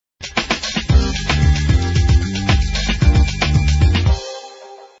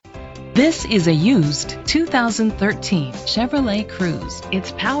This is a used 2013 Chevrolet Cruze.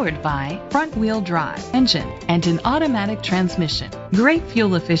 It's powered by front-wheel drive engine and an automatic transmission. Great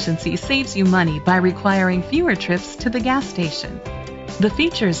fuel efficiency saves you money by requiring fewer trips to the gas station. The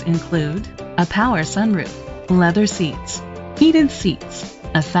features include a power sunroof, leather seats, heated seats,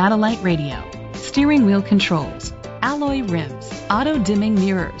 a satellite radio, steering wheel controls, alloy rims, auto-dimming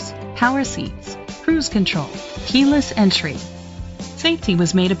mirrors, power seats, cruise control, keyless entry. Safety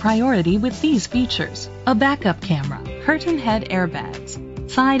was made a priority with these features: a backup camera, curtain head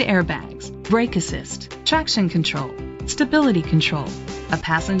airbags, side airbags, brake assist, traction control, stability control, a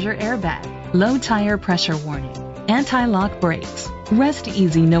passenger airbag, low tire pressure warning, anti-lock brakes. Rest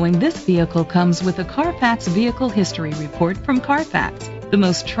easy knowing this vehicle comes with a Carfax Vehicle History Report from Carfax, the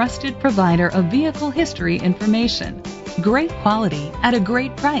most trusted provider of vehicle history information. Great quality at a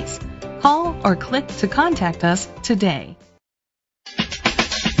great price. Call or click to contact us today.